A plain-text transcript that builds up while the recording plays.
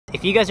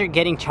if you guys are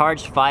getting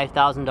charged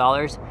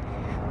 $5,000,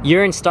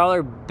 your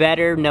installer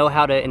better know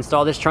how to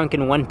install this trunk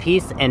in one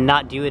piece and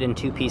not do it in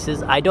two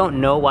pieces. I don't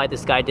know why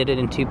this guy did it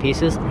in two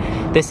pieces.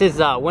 This is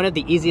one of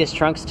the easiest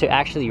trunks to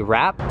actually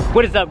wrap.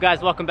 What is up,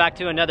 guys? Welcome back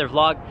to another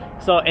vlog.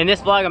 So in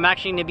this vlog, I'm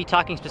actually gonna be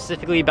talking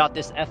specifically about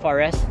this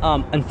FRS.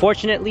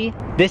 Unfortunately,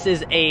 this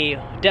is a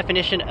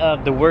definition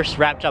of the worst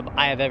wrap job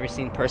I have ever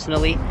seen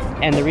personally.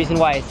 And the reason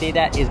why I say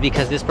that is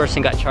because this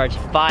person got charged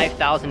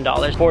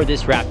 $5,000 for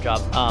this wrap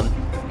job.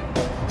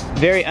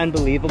 Very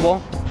unbelievable.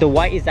 The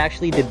white is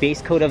actually the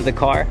base coat of the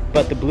car,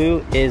 but the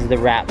blue is the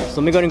wrap. So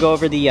I'm gonna go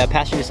over the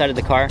passenger side of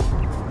the car.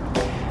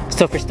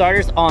 So for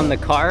starters, on the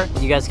car,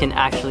 you guys can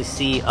actually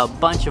see a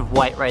bunch of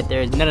white right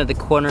there. None of the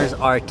corners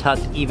are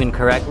tucked even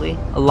correctly.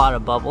 A lot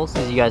of bubbles,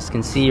 as you guys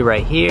can see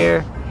right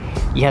here.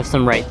 You have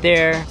some right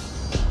there.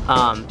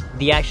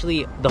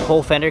 The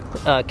whole fender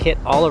kit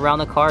all around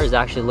the car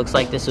looks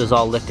like this was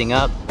all lifting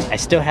up. I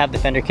still have the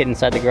fender kit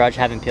inside the garage,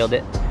 haven't peeled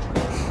it.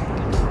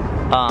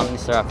 Let me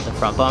start off with the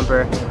front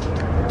bumper.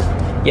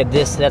 Yeah,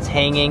 that's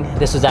hanging.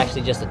 This was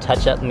actually just a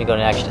touch-up. Let me go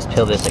and actually just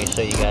peel this so I can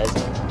show you guys.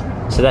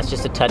 So that's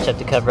just a touch-up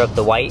to cover up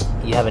the white.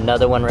 You have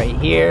another one right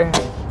here.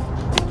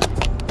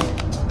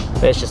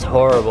 But it's just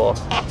horrible.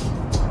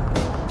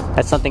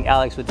 That's something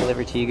Alex would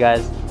deliver to you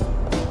guys.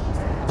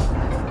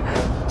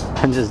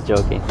 I'm just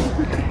joking.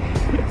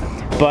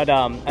 But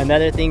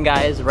another thing,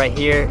 guys, right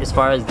here, as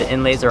far as the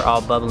inlays are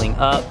all bubbling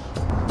up.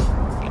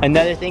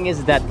 Another thing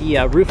is that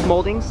the roof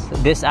moldings,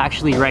 this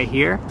actually right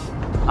here,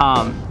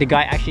 the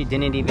guy actually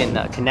didn't even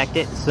connect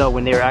it, so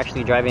when they were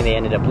actually driving, they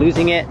ended up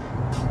losing it.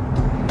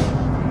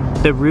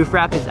 The roof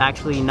wrap is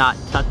actually not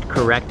tucked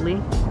correctly.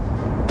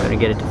 I'm gonna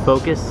get it to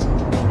focus.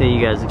 There you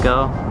guys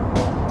go.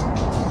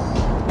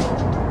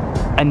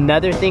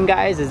 Another thing,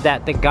 guys, is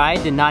that the guy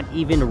did not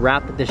even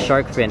wrap the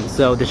shark fin.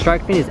 So the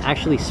shark fin is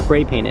actually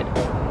spray painted.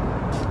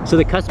 So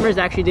the customers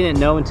actually didn't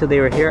know until they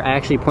were here. I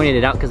actually pointed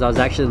it out because I was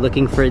actually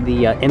looking for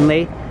the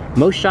inlay.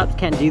 Most shops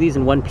can't do these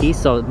in one piece,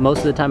 so most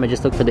of the time I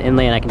just look for the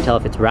inlay and I can tell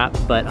if it's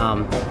wrapped. But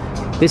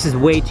this is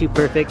way too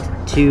perfect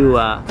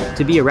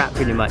to be a wrap,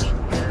 pretty much.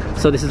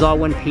 So this is all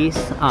one piece.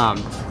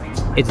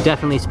 It's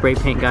definitely spray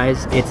paint,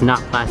 guys. It's not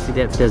plastic.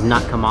 That does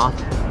not come off.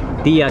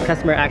 The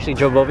customer actually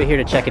drove over here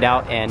to check it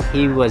out, and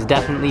he was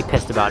definitely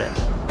pissed about it.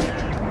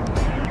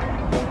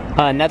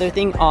 Another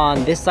thing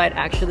on this side,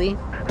 actually,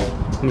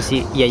 let me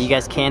see. Yeah, you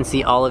guys can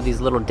see all of these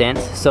little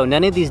dents. So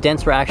none of these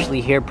dents were actually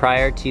here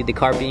prior to the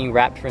car being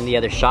wrapped from the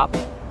other shop,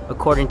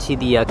 according to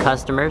the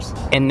customers.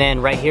 And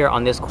then right here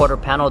on this quarter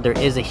panel, there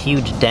is a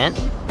huge dent.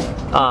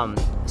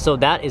 So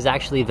that is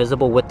actually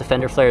visible with the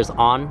fender flares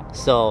on.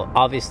 So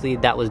obviously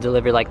that was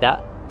delivered like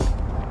that.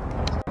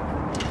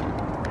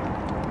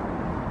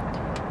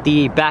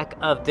 The back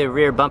of the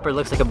rear bumper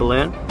looks like a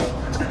balloon.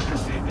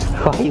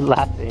 Why are you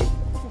laughing?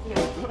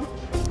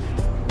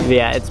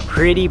 Yeah, it's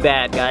pretty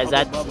bad, guys.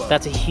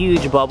 That's a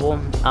huge bubble.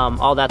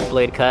 All that's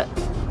blade cut.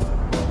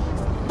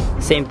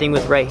 Same thing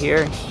with right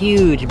here,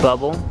 huge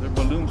bubble. They're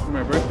balloons for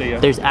my birthday.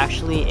 There's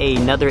actually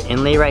another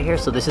inlay right here,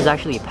 so this is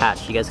actually a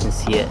patch. You guys can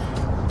see it.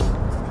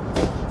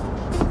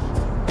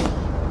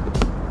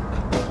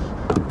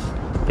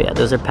 But yeah,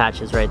 those are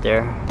patches right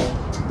there.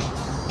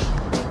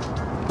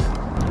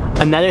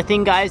 Another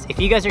thing, guys, if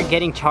you guys are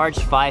getting charged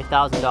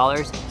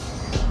 $5,000,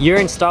 your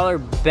installer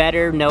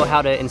better know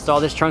how to install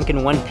this trunk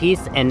in one piece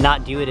and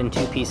not do it in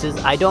two pieces.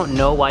 I don't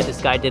know why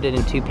this guy did it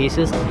in two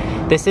pieces.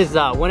 This is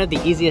one of the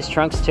easiest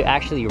trunks to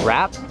actually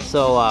wrap,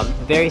 so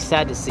very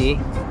sad to see.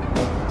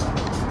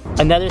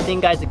 Another thing,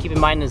 guys, to keep in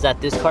mind is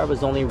that this car was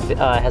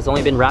has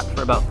only been wrapped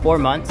for about 4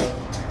 months,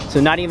 so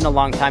not even a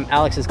long time.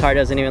 Alex's car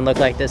doesn't even look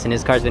like this, and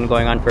his car's been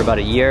going on for about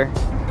a year.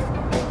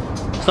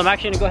 So I'm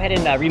actually gonna go ahead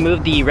and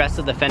remove the rest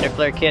of the fender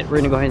flare kit. We're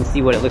gonna go ahead and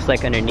see what it looks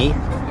like underneath.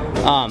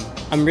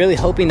 I'm really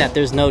hoping that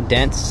there's no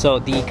dents. So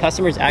the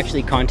customers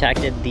actually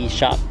contacted the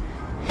shop.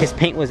 His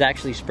paint was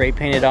actually spray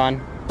painted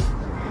on.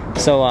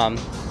 So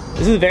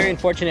this is a very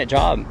unfortunate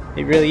job.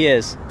 It really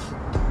is.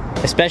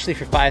 Especially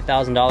for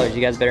 $5,000,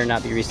 you guys better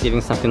not be receiving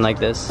something like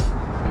this.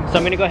 So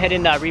I'm gonna go ahead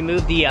and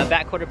remove the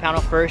back quarter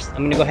panel first.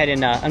 I'm gonna go ahead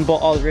and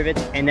unbolt all the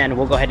rivets, and then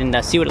we'll go ahead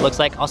and see what it looks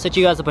like. I'll set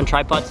you guys up on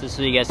tripods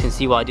so you guys can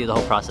see while I do the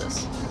whole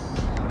process.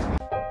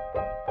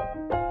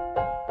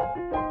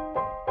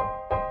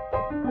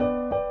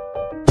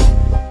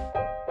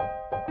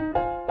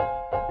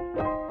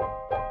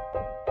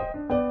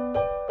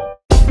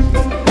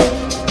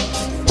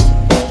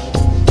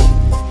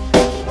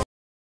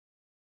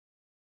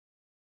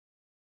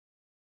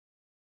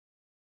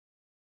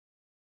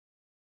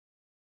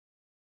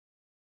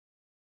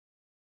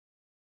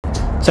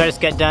 So I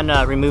just got done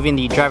removing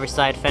the driver's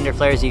side fender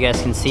flares. You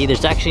guys can see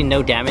there's actually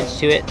no damage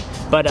to it,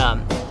 but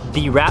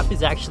the wrap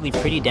is actually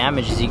pretty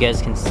damaged, as you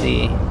guys can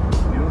see. You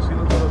don't see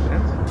those little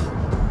dents?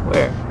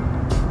 Where?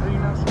 How do you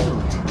not see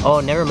those?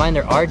 Oh, never mind,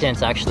 there are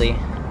dents actually.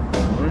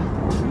 Where?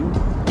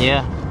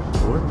 Yeah.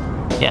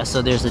 Where? Yeah,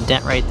 so there's a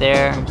dent right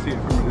there. Come see it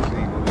from this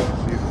angle. You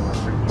can see it from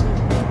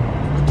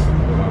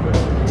my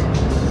picture.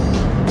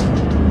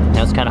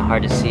 Now it's kind of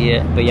hard to see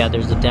it, but yeah,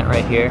 there's a dent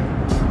right here.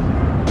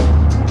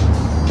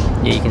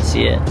 Yeah, you can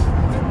see it.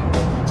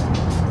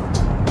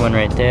 One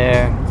right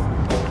there.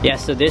 Yeah,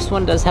 so this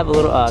one does have a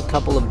little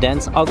couple of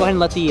dents. I'll go ahead and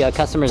let the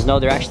customers know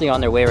they're actually on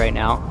their way right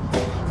now.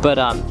 But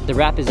the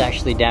wrap is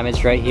actually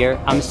damaged right here.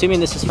 I'm assuming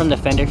this is from the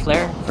fender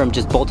flare, from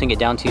just bolting it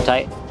down too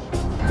tight.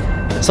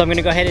 So I'm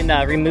gonna go ahead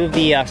and remove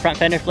the front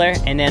fender flare,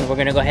 and then we're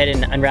gonna go ahead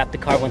and unwrap the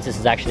car once this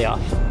is actually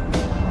off.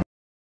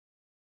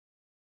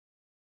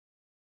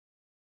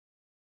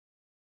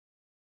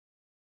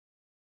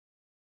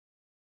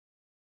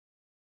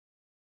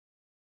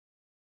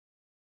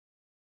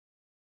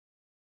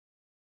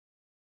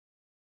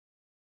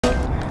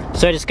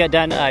 So I just got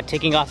done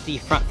taking off the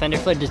front fender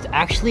flare. There's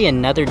actually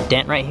another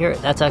dent right here.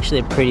 That's actually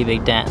a pretty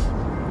big dent.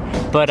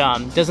 But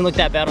doesn't look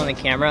that bad on the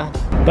camera.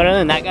 But other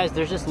than that, guys,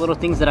 there's just little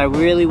things that I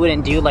really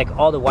wouldn't do, like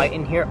all the white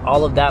in here,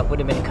 all of that would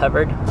have been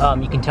covered.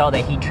 You can tell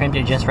that he trimmed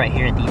it just right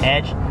here at the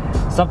edge.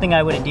 Something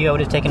I wouldn't do, I would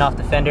have taken off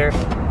the fender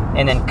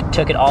and then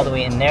took it all the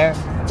way in there.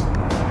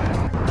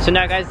 So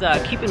now, guys,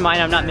 keep in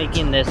mind I'm not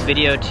making this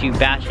video to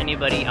bash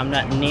anybody. I'm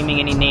not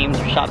naming any names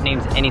or shop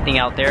names, anything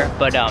out there.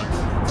 But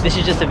this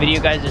is just a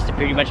video, guys, just to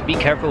pretty much be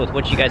careful with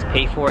what you guys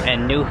pay for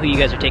and know who you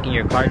guys are taking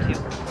your car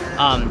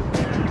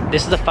to.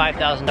 This is a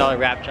 $5,000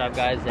 wrap job,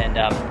 guys, and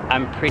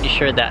I'm pretty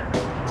sure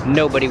that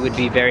nobody would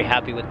be very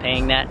happy with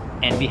paying that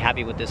and be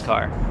happy with this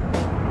car.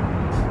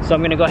 So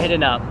I'm gonna go ahead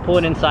and pull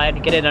it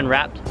inside, get it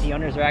unwrapped. The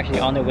owners are actually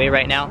on their way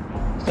right now.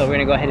 So we're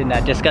gonna go ahead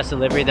and discuss the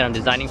livery that I'm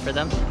designing for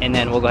them, and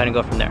then we'll go ahead and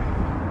go from there.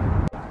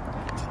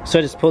 So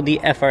I just pulled the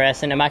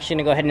FRS, and I'm actually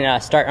gonna go ahead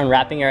and start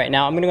unwrapping it right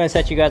now. I'm gonna go and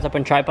set you guys up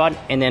on tripod,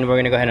 and then we're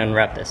gonna go ahead and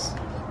unwrap this.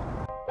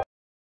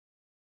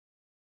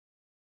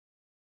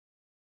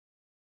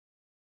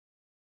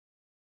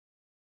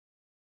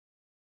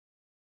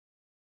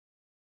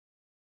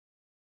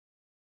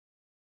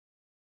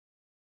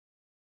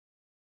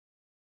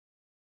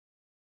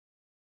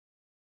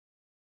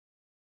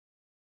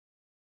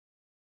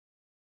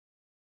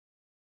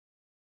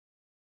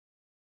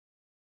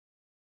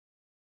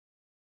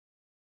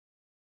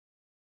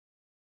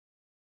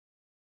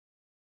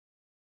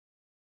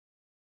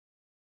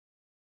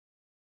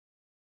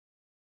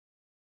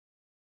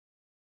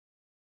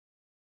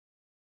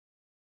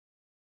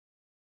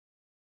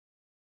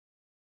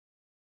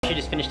 I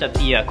just finished up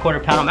the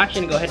quarter pound. I'm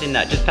actually gonna go ahead and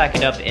just pack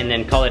it up and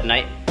then call it a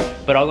night.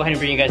 But I'll go ahead and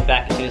bring you guys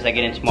back as soon as I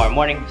get in tomorrow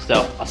morning.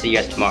 So I'll see you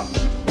guys tomorrow.